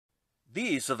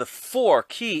These are the 4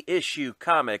 key issue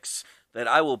comics that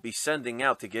I will be sending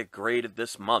out to get graded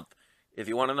this month. If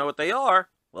you want to know what they are,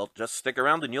 well, just stick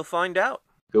around and you'll find out.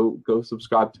 Go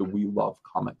subscribe to We Love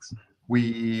Comics.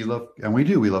 We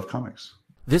love comics.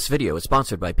 This video is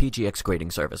sponsored by PGX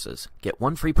Grading Services. Get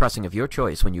 1 free pressing of your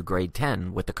choice when you grade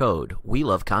 10 with the code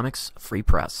WeLoveComics Free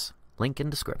Press. Link in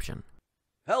description.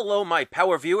 Hello, my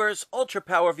power viewers, ultra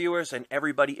power viewers, and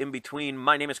everybody in between.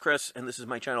 My name is Chris, and this is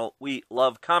my channel, We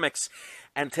Love Comics.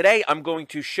 And today I'm going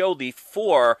to show the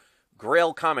 4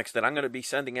 Grail comics that I'm going to be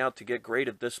sending out to get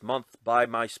graded this month by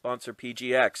my sponsor,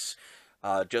 PGX.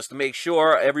 Just to make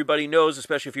sure everybody knows,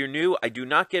 especially if you're new, I do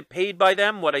not get paid by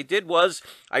them. What I did was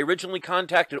I originally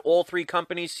contacted all 3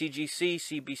 companies, CGC,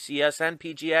 CBCS, and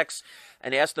PGX,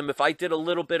 and asked them if I did a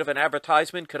little bit of an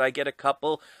advertisement, could I get a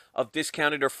couple of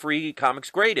discounted or free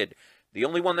comics graded. The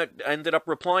only one that ended up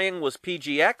replying was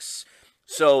PGX,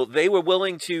 so they were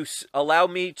willing to allow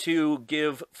me to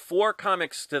give 4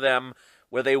 comics to them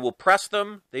where they will press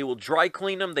them, they will dry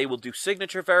clean them, they will do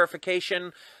signature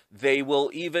verification, they will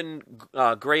even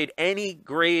grade any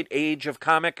grade age of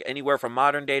comic, anywhere from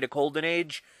modern day to golden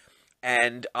age,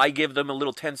 and I give them a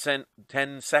little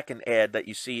 10-second ad that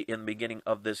you see in the beginning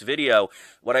of this video.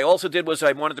 What I also did was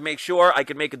I wanted to make sure I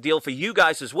could make a deal for you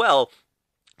guys as well.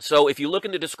 So if you look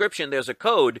in the description, there's a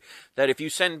code that if you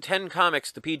send 10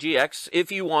 comics to PGX,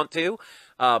 if you want to,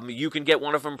 you can get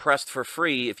one of them pressed for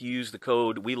free if you use the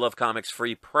code We Love Comics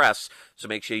Free Press. So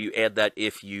make sure you add that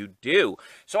if you do.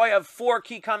 So I have 4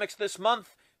 key comics this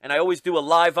month, and I always do a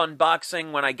live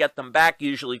unboxing when I get them back.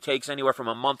 Usually takes anywhere from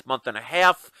a month, month and a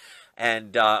half.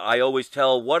 And I always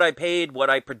tell what I paid,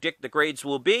 what I predict the grades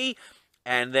will be.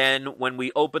 And then when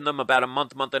we open them about a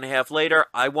month, month and a half later,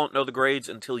 I won't know the grades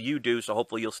until you do, so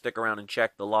hopefully you'll stick around and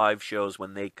check the live shows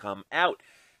when they come out.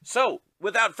 So,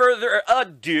 without further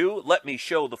ado, let me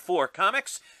show the 4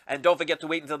 comics. And don't forget to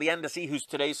wait until the end to see who's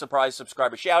today's surprise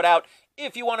subscriber shout-out.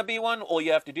 If you want to be one, all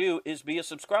you have to do is be a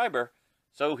subscriber.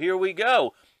 So here we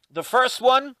go. The first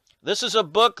one, this is a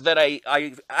book that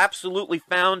I absolutely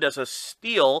found as a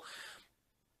steal.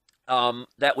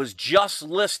 That was just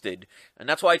listed, and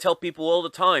that's why I tell people all the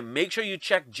time, make sure you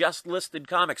check just listed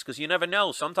comics, because you never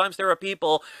know. Sometimes there are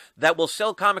people that will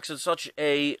sell comics at such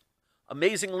a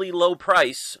amazingly low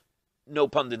price, no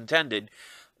pun intended,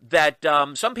 that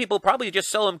some people probably just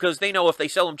sell them because they know if they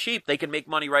sell them cheap, they can make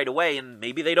money right away, and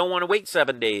maybe they don't want to wait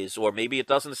 7 days, or maybe it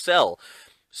doesn't sell.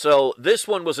 So this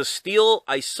one was a steal.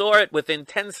 I saw it within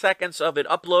 10 seconds of it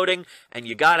uploading, and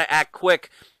you gotta act quick.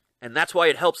 And that's why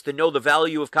it helps to know the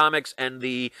value of comics and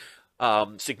the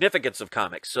significance of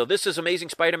comics. So this is Amazing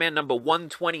Spider-Man number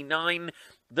 129.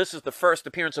 This is the first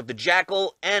appearance of the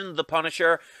Jackal and the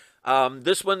Punisher.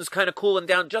 This one's kind of cooling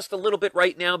down just a little bit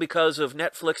right now because of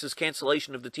Netflix's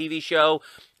cancellation of the TV show.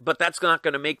 But that's not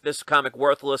going to make this comic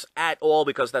worthless at all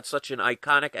because that's such an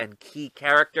iconic and key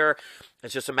character.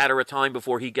 It's just a matter of time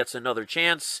before he gets another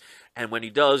chance. And when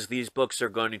he does, these books are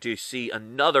going to see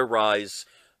another rise.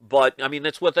 But, I mean,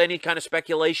 that's with any kind of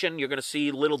speculation. You're going to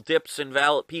see little dips and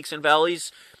peaks and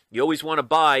valleys. You always want to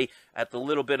buy at the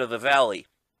little bit of the valley.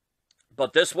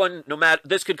 But this one, no matter,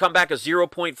 this could come back as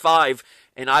 0.5,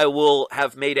 and I will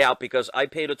have made out because I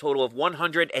paid a total of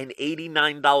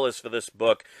 $189 for this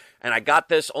book. And I got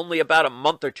this only about a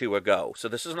month or 2 ago. So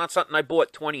this is not something I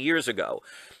bought 20 years ago.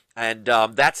 And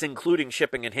that's including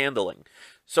shipping and handling.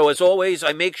 So as always,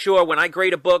 I make sure when I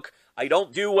grade a book, I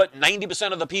don't do what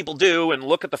 90% of the people do and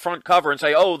look at the front cover and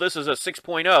say, oh, this is a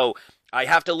 6.0. I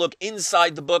have to look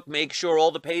inside the book, make sure all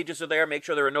the pages are there, make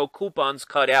sure there are no coupons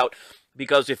cut out.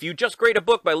 Because if you just grade a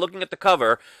book by looking at the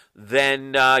cover,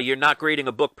 then you're not grading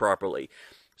a book properly.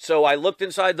 So I looked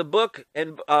inside the book,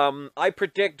 and I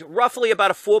predict roughly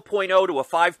about a 4.0 to a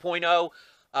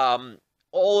 5.0.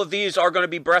 All of these are going to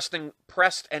be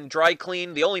pressed and dry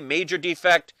cleaned. The only major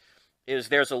defect is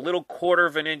there's a little 1/4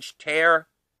 of an inch tear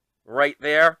right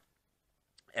there,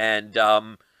 and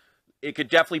it could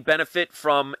definitely benefit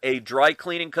from a dry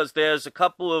cleaning because there's a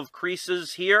couple of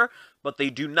creases here, but they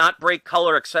do not break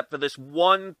color except for this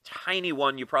one tiny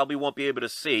one you probably won't be able to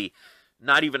see,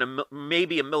 not even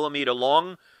maybe a millimeter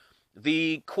long.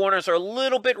 The corners are a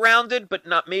little bit rounded, but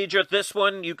not major. This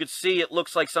one, you could see it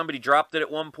looks like somebody dropped it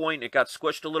at one point. It got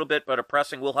squished a little bit, but a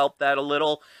pressing will help that a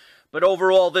little. But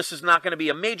overall, this is not going to be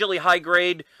a majorly high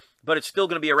grade, but it's still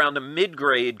going to be around a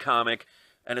mid-grade comic,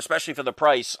 and especially for the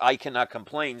price, I cannot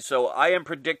complain. So I am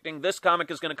predicting this comic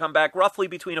is going to come back roughly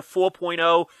between a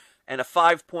 4.0 and a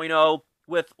 5.0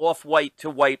 with off-white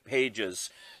to white pages.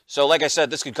 So like I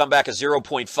said, this could come back as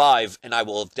 0.5, and I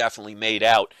will have definitely made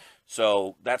out.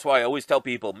 So that's why I always tell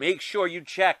people, make sure you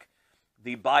check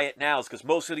the buy it nows, because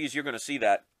most of these you're going to see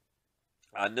that.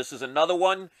 And this is another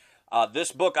one.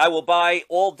 This book I will buy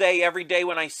all day, every day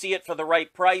when I see it for the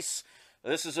right price.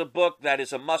 This is a book that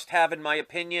is a must-have in my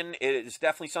opinion. It is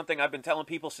definitely something I've been telling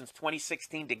people since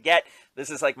 2016 to get. This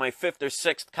is like my 5th or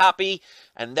 6th copy,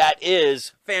 and that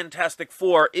is Fantastic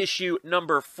Four issue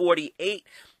number 48,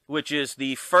 which is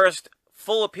the first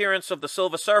full appearance of the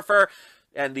Silver Surfer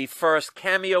and the first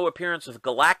cameo appearance of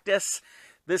Galactus.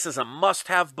 This is a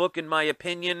must-have book in my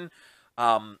opinion.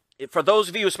 For those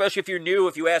of you, especially if you're new,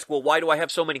 if you ask, well, why do I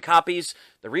have so many copies?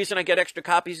 The reason I get extra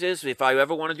copies is if I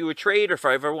ever want to do a trade or if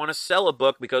I ever want to sell a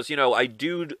book, because, you know, I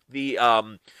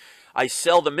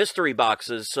sell the mystery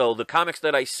boxes, so the comics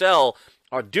that I sell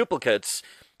are duplicates.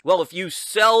 Well, if you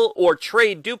sell or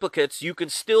trade duplicates, you can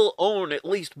still own at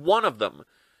least one of them.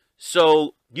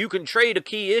 So you can trade a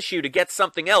key issue to get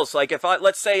something else. Like if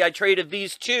let's say I traded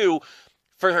these two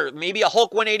for maybe a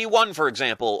Hulk 181, for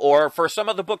example, or for some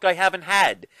other book I haven't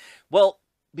had. Well,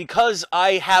 because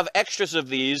I have extras of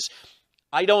these,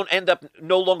 I don't end up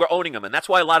no longer owning them. And that's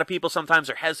why a lot of people sometimes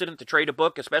are hesitant to trade a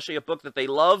book, especially a book that they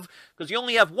love, because you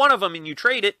only have one of them and you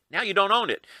trade it, now you don't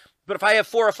own it. But if I have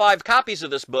 4 or 5 copies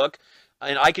of this book,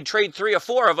 and I could trade 3 or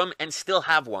 4 of them and still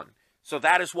have one. So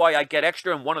that is why I get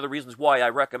extra, and one of the reasons why I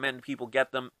recommend people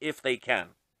get them if they can.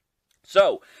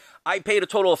 So I paid a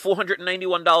total of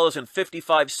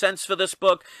 $491.55 for this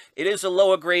book. It is a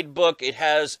lower grade book. It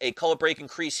has a color break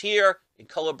increase here, a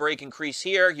color break increase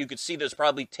here. You can see there's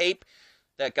probably tape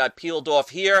that got peeled off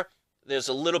here. There's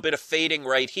a little bit of fading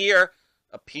right here.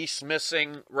 A piece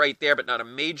missing right there, but not a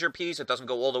major piece. It doesn't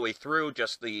go all the way through,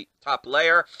 just the top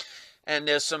layer. And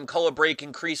there's some color break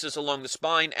increases along the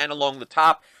spine and along the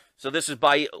top. So this is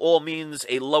by all means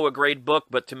a lower grade book,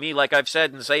 but to me, like I've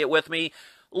said, and say it with me,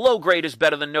 low grade is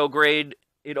better than no grade.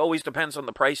 It always depends on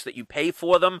the price that you pay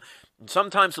for them. And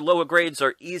sometimes the lower grades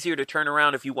are easier to turn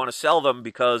around if you want to sell them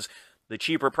because the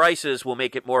cheaper prices will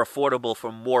make it more affordable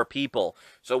for more people.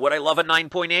 So would I love a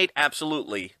 9.8?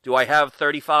 Absolutely. Do I have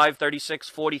 $35,000,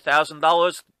 $36,000,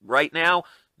 $40,000 right now?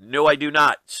 No, I do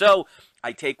not. So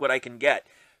I take what I can get.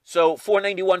 So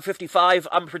 $491.55,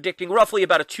 I'm predicting roughly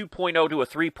about a 2.0 to a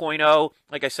 3.0.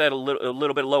 Like I said, a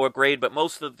little bit lower grade, but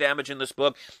most of the damage in this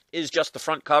book is just the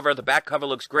front cover. The back cover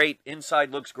looks great.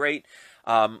 Inside looks great.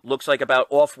 Looks like about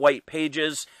off-white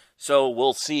pages. So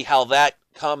we'll see how that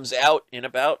comes out in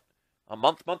about a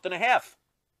month and a half.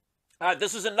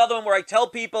 This is another one where I tell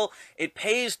people it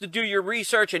pays to do your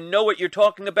research and know what you're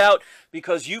talking about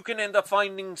because you can end up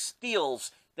finding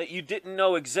steals that you didn't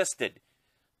know existed.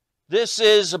 This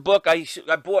is a book I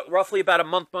bought roughly about a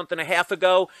month and a half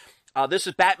ago. This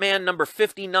is Batman number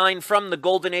 59 from the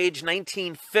Golden Age,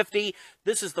 1950.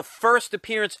 This is the first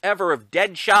appearance ever of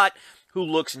Deadshot, who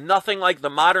looks nothing like the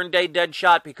modern-day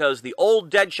Deadshot because the old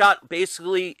Deadshot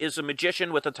basically is a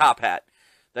magician with a top hat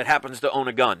that happens to own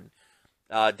a gun.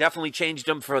 Definitely changed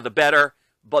him for the better,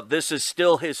 but this is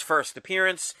still his first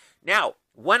appearance. Now,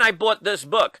 when I bought this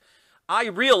book, I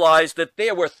realized that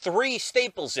there were 3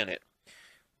 staples in it.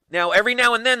 Now, every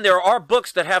now and then, there are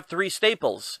books that have 3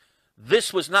 staples.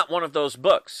 This was not one of those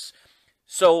books.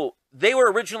 So, they were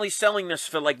originally selling this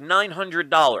for like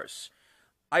 $900.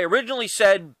 I originally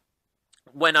said,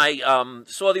 when I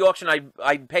saw the auction,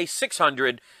 I'd pay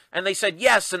 $600, and they said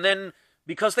yes, and then,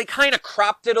 because they kind of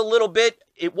cropped it a little bit,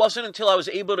 it wasn't until I was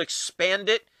able to expand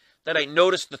it that I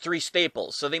noticed the 3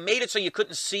 staples. So, they made it so you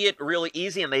couldn't see it really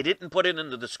easy, and they didn't put it in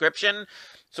the description.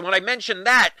 So, when I mentioned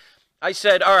that, I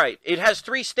said, all right, it has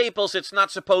 3 staples. It's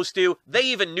not supposed to. They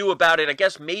even knew about it. I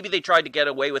guess maybe they tried to get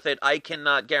away with it. I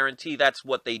cannot guarantee that's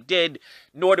what they did,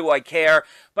 nor do I care.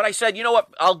 But I said, you know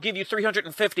what? I'll give you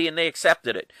 $350, and they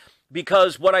accepted it.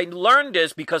 Because what I learned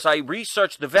is, because I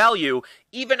researched the value,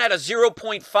 even at a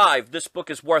 0.5, this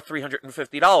book is worth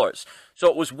 $350.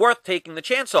 So it was worth taking the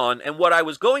chance on. And what I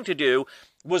was going to do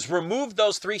was remove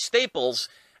those 3 staples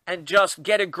and just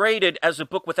get it graded as a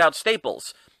book without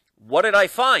staples. What did I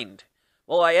find?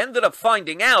 Well, I ended up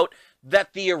finding out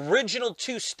that the original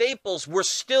 2 staples were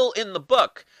still in the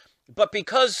book. But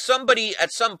because somebody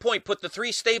at some point put the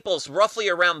 3 staples roughly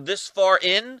around this far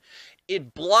in,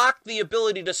 it blocked the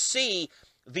ability to see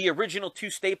the original 2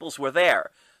 staples were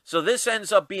there. So this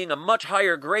ends up being a much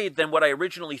higher grade than what I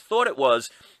originally thought it was.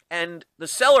 And the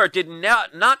seller did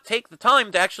not take the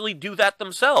time to actually do that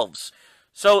themselves.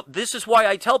 So this is why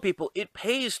I tell people it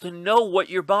pays to know what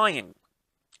you're buying.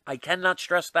 I cannot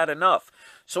stress that enough.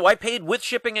 So I paid with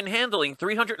shipping and handling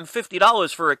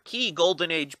 $350 for a key Golden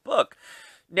Age book.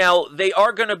 Now, they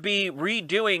are going to be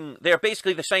they're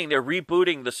basically saying they're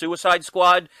rebooting the Suicide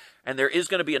Squad, and there is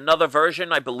going to be another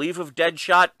version, I believe, of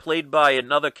Deadshot, played by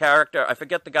another character. I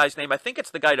forget the guy's name. I think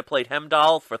it's the guy that played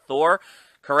Hemdall for Thor.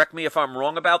 Correct me if I'm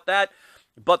wrong about that.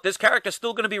 But this character's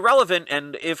still going to be relevant,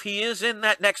 and if he is in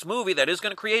that next movie, that is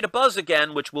going to create a buzz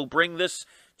again, which will bring this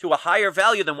to a higher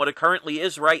value than what it currently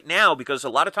is right now, because a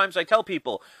lot of times I tell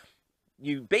people,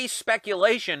 you base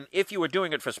speculation, if you were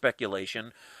doing it for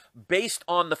speculation, based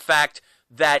on the fact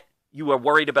that you are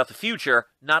worried about the future,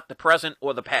 not the present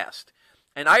or the past.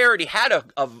 And I already had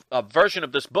a version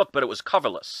of this book, but it was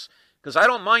coverless, because I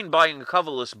don't mind buying a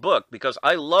coverless book, because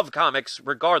I love comics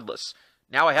regardless.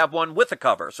 Now I have one with a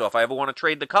cover, so if I ever want to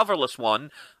trade the coverless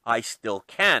one, I still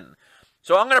can.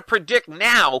 So I'm going to predict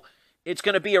now it's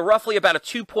going to be roughly about a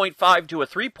 2.5 to a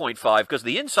 3.5, because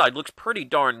the inside looks pretty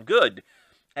darn good.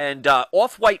 And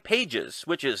off-white pages,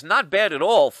 which is not bad at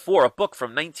all for a book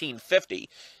from 1950.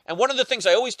 And one of the things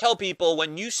I always tell people,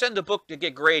 when you send a book to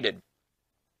get graded,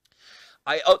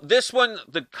 this one,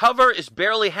 the cover is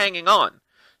barely hanging on.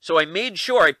 So I made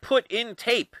sure I put in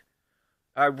tape.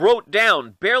 I wrote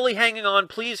down, barely hanging on,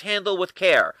 please handle with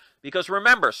care. Because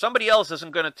remember, somebody else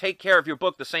isn't going to take care of your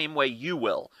book the same way you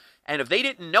will. And if they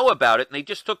didn't know about it, and they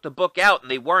just took the book out, and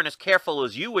they weren't as careful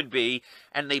as you would be,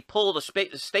 and they pulled the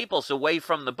staples away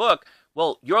from the book,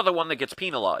 well, you're the one that gets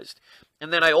penalized.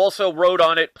 And then I also wrote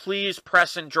on it, please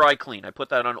press and dry clean. I put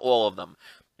that on all of them.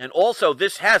 And also,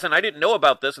 this has, and I didn't know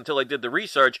about this until I did the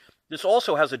research, this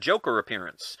also has a Joker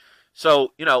appearance.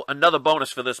 So, you know, another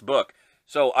bonus for this book.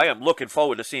 So I am looking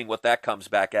forward to seeing what that comes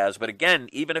back as. But again,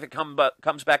 even if it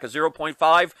comes back as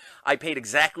 0.5, I paid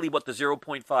exactly what the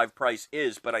 0.5 price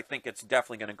is, but I think it's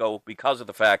definitely going to go because of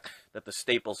the fact that the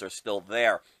staples are still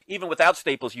there. Even without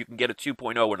staples, you can get a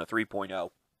 2.0 and a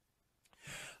 3.0.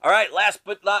 All right, last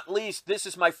but not least, this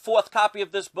is my 4th copy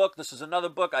of this book. This is another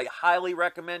book I highly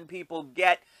recommend people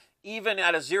get, even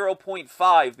at a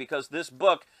 0.5, because this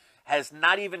book has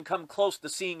not even come close to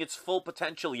seeing its full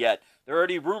potential yet. There are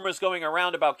already rumors going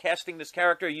around about casting this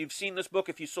character. You've seen this book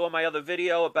if you saw my other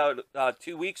video about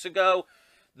 2 weeks ago.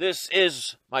 This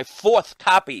is my 4th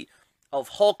copy of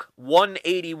Hulk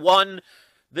 181.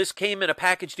 This came in a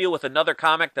package deal with another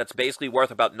comic that's basically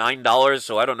worth about $9,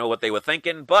 so I don't know what they were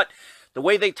thinking. But the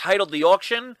way they titled the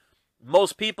auction,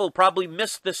 most people probably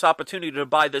missed this opportunity to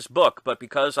buy this book, but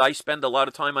because I spend a lot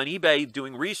of time on eBay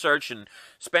doing research and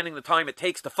spending the time it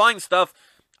takes to find stuff,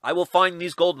 I will find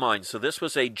these gold mines. So this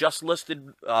was a just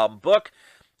listed book.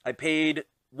 I paid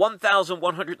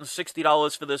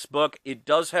 $1,160 for this book. It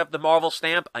does have the Marvel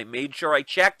stamp. I made sure I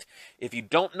checked. If you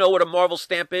don't know what a Marvel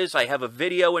stamp is, I have a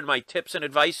video in my tips and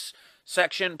advice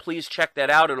section. Please check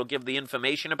that out. It'll give the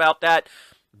information about that.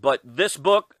 But this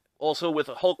book, also with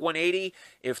Hulk 180,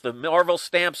 if the Marvel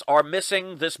stamps are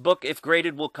missing, this book, if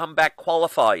graded, will come back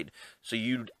qualified. So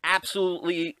you'd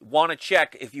absolutely want to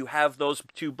check if you have those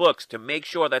 2 books to make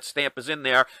sure that stamp is in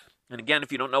there. And again,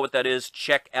 if you don't know what that is,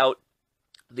 check out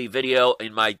the video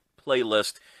in my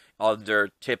playlist under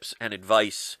tips and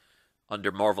advice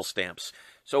under Marvel stamps.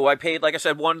 So I paid, like I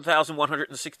said,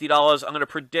 $1,160. I'm going to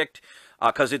predict,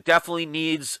 because it definitely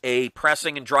needs a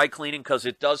pressing and dry cleaning, because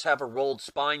it does have a rolled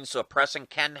spine, so pressing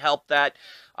can help that.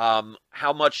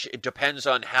 How much, it depends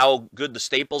on how good the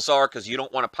staples are, because you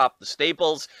don't want to pop the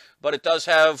staples. But it does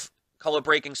have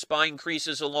color-breaking spine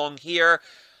creases along here.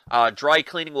 Dry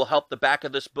cleaning will help the back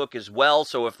of this book as well.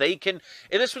 So if they can,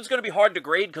 and this one's going to be hard to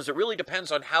grade, because it really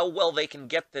depends on how well they can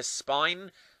get this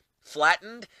spine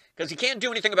flattened, because you can't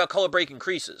do anything about color breaking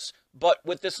creases. But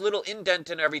with this little indent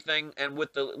and everything, and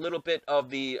with the little bit of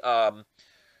the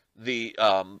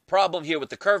problem here with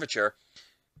the curvature,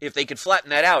 if they can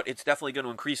flatten that out, it's definitely going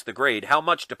to increase the grade. How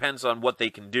much depends on what they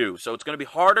can do. So it's going to be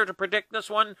harder to predict this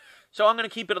one. So I'm going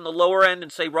to keep it on the lower end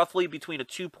and say roughly between a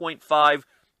 2.5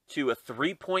 to a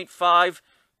 3.5.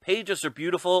 Pages are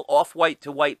beautiful, off-white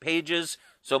to white pages,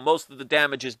 so most of the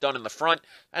damage is done in the front.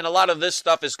 And a lot of this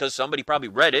stuff is because somebody probably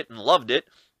read it and loved it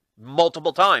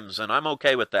multiple times, and I'm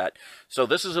okay with that. So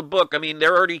this is a book, I mean,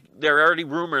 there are already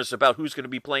rumors about who's going to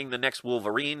be playing the next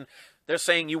Wolverine. They're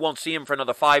saying you won't see him for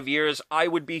another 5 years. I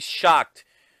would be shocked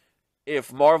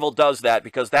if Marvel does that,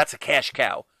 because that's a cash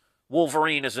cow.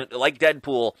 Wolverine, isn't like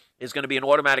Deadpool, is going to be an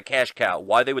automatic cash cow.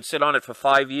 Why they would sit on it for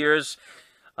 5 years,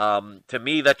 to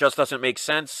me, that just doesn't make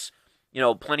sense. You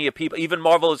know, plenty of people, even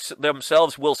Marvel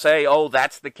themselves will say, oh,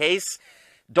 that's the case.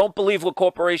 Don't believe what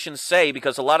corporations say,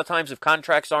 because a lot of times if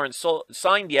contracts aren't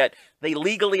signed yet, they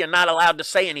legally are not allowed to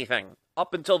say anything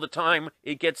up until the time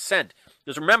it gets sent.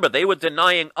 Because remember, they were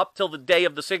denying up till the day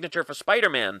of the signature for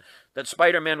Spider-Man that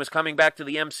Spider-Man was coming back to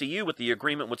the MCU with the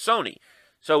agreement with Sony.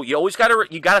 So you always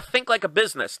gotta think like a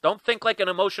business. Don't think like an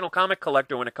emotional comic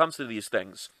collector when it comes to these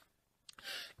things.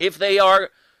 If they are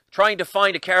trying to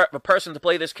find a person to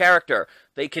play this character,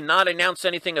 they cannot announce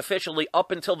anything officially up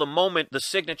until the moment the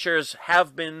signatures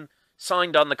have been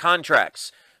signed on the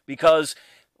contracts. Because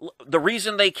The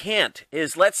reason they can't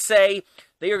is, let's say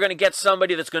they are going to get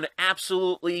somebody that's going to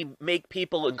absolutely make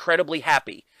people incredibly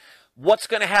happy. What's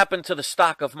going to happen to the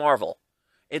stock of Marvel?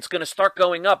 It's going to start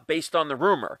going up based on the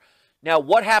rumor. Now,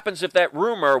 what happens if that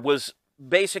rumor was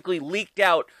basically leaked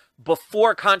out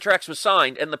before contracts were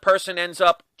signed and the person ends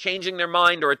up changing their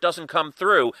mind, or it doesn't come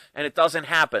through and it doesn't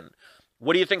happen?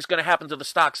 What do you think is going to happen to the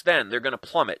stocks then? They're going to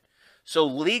plummet. So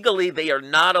legally, they are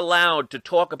not allowed to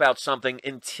talk about something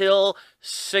until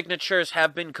signatures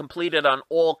have been completed on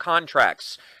all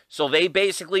contracts. So they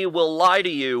basically will lie to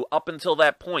you up until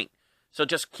that point. So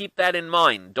just keep that in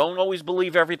mind. Don't always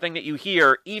believe everything that you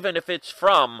hear, even if it's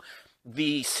from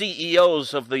the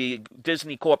CEOs of the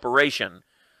Disney Corporation.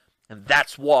 And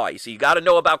that's why. So you got to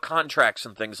know about contracts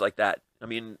and things like that. I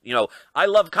mean, you know, I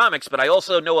love comics, but I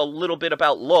also know a little bit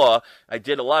about law. I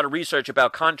did a lot of research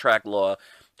about contract law,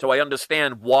 so I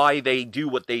understand why they do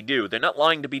what they do. They're not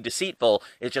lying to be deceitful.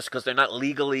 It's just because they're not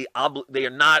legally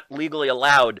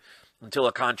allowed until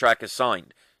a contract is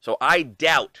signed. So I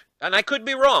doubt, and I could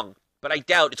be wrong, but I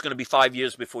doubt it's going to be 5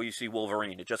 years before you see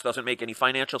Wolverine. It just doesn't make any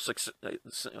financial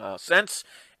sense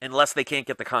unless they can't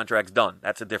get the contracts done.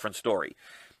 That's a different story.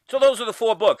 So those are the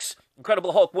 4 books.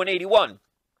 Incredible Hulk 181.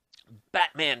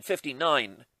 Batman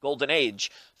 59, Golden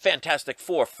Age, Fantastic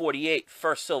Four 48,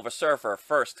 First Silver Surfer,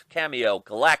 First Cameo,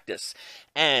 Galactus,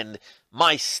 and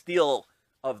my steal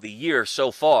of the year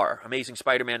so far, Amazing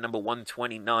Spider-Man number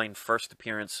 129, first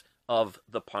appearance of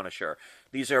the Punisher.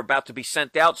 These are about to be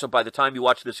sent out, so by the time you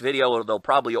watch this video, they'll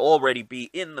probably already be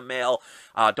in the mail.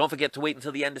 Don't forget to wait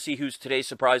until the end to see who's today's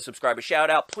surprise subscriber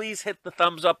shout-out. Please hit the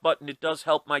thumbs up button. It does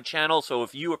help my channel, so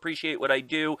if you appreciate what I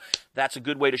do, that's a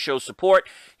good way to show support.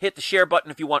 Hit the share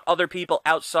button if you want other people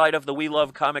outside of the We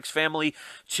Love Comics family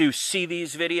to see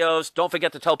these videos. Don't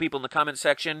forget to tell people in the comment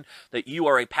section that you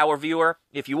are a power viewer.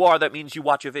 If you are, that means you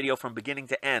watch a video from beginning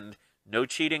to end. No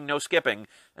cheating, no skipping.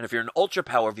 And if you're an ultra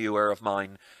power viewer of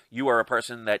mine, you are a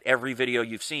person that every video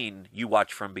you've seen, you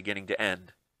watch from beginning to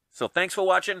end. So thanks for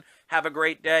watching. Have a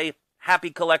great day.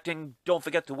 Happy collecting. Don't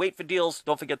forget to wait for deals.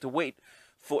 Don't forget to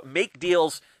make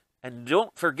deals. And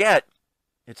don't forget,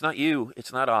 it's not you,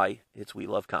 it's not I, it's We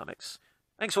Love Comics.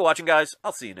 Thanks for watching, guys.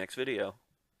 I'll see you next video.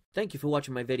 Thank you for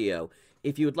watching my video.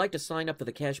 If you would like to sign up for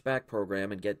the cashback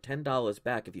program and get $10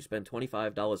 back if you spend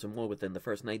 $25 or more within the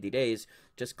first 90 days,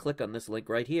 just click on this link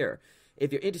right here.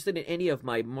 If you're interested in any of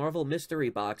my Marvel mystery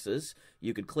boxes,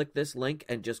 you can click this link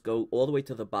and just go all the way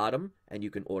to the bottom, and you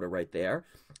can order right there.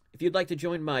 If you'd like to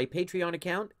join my Patreon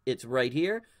account, it's right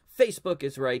here. Facebook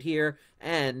is right here,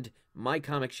 and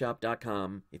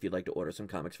mycomicshop.com if you'd like to order some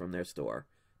comics from their store.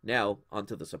 Now, on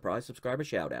to the surprise subscriber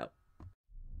shout-out.